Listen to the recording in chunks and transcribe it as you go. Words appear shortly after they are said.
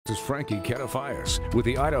This is Frankie with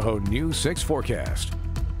the Idaho News 6 forecast.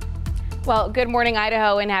 Well, good morning,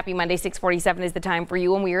 Idaho, and happy Monday. 6:47 is the time for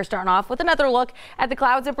you, and we are starting off with another look at the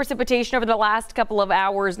clouds and precipitation over the last couple of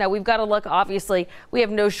hours. Now, we've got to look, obviously, we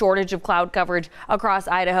have no shortage of cloud coverage across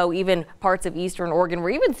Idaho, even parts of eastern Oregon.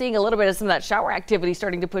 We're even seeing a little bit of some of that shower activity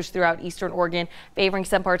starting to push throughout eastern Oregon, favoring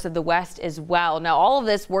some parts of the west as well. Now, all of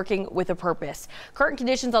this working with a purpose. Current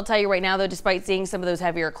conditions, I'll tell you right now, though, despite seeing some of those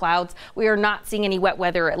heavier clouds, we are not seeing any wet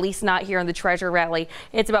weather, at least not here in the Treasure Valley.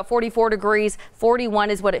 It's about 44 degrees,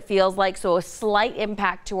 41 is what it feels like. So a slight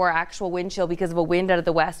impact to our actual wind chill because of a wind out of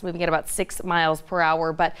the west moving at about 6 miles per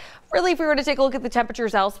hour. But really, if we were to take a look at the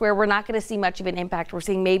temperatures elsewhere, we're not going to see much of an impact. We're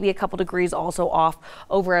seeing maybe a couple degrees also off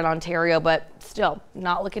over at Ontario, but still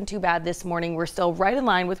not looking too bad this morning. We're still right in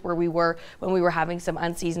line with where we were when we were having some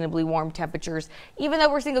unseasonably warm temperatures. Even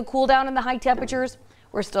though we're seeing a cool down in the high temperatures,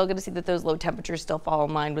 we're still going to see that those low temperatures still fall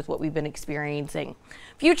in line with what we've been experiencing.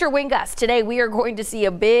 Future wind gusts. Today, we are going to see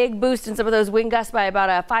a big boost in some of those wind gusts by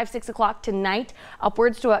about 5, 6 o'clock tonight,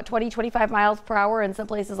 upwards to about 20, 25 miles per hour in some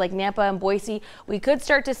places like Nampa and Boise. We could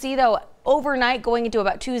start to see, though, overnight going into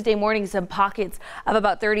about Tuesday morning, some pockets of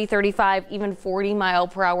about 30, 35, even 40 mile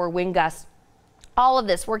per hour wind gusts. All of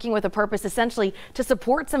this working with a purpose, essentially to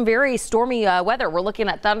support some very stormy weather. We're looking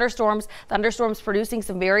at thunderstorms producing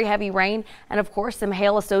some very heavy rain, and of course some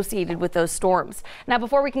hail associated with those storms. Now,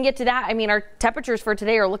 before we can get to that, I mean, our temperatures for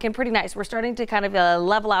today are looking pretty nice. We're starting to kind of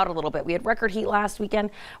level out a little bit. We had record heat last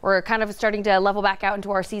weekend. We're kind of starting to level back out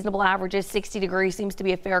into our seasonable averages. 60 degrees seems to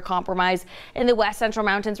be a fair compromise. In the west central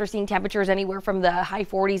mountains, we're seeing temperatures anywhere from the high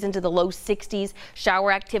 40s into the low 60s.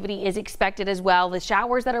 Shower activity is expected as well. The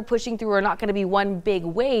showers that are pushing through are not going to be one big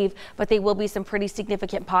wave, but they will be some pretty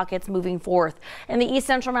significant pockets moving forth. In the east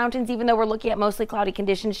central mountains, even though we're looking at mostly cloudy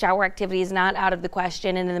conditions, shower activity is not out of the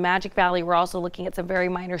question. And in the Magic Valley, we're also looking at some very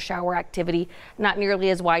minor shower activity, not nearly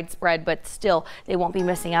as widespread, but still they won't be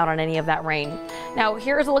missing out on any of that rain. Now,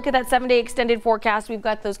 here's a look at that 7-day extended forecast. We've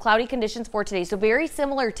got those cloudy conditions for today, so very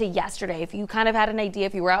similar to yesterday. If you kind of had an idea,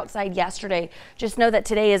 if you were outside yesterday, just know that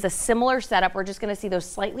today is a similar setup. We're just going to see those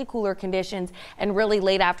slightly cooler conditions, and really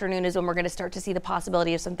late afternoon is when we're going to start to see the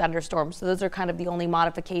possibility of some thunderstorms. So those are kind of the only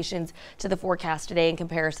modifications to the forecast today in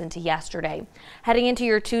comparison to yesterday. Heading into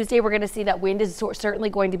your Tuesday, we're going to see that wind is certainly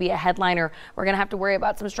going to be a headliner. We're going to have to worry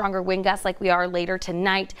about some stronger wind gusts like we are later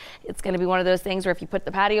tonight. It's going to be one of those things where if you put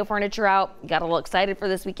the patio furniture out, you got a little excited for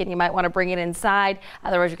this weekend, you might want to bring it inside.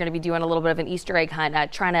 Otherwise, you're going to be doing a little bit of an Easter egg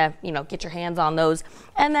hunt, trying to, get your hands on those.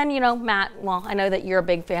 And then, Matt, well, I know that you're a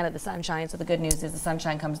big fan of the sunshine, so the good news is the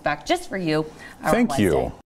sunshine comes back just for you. Thank you.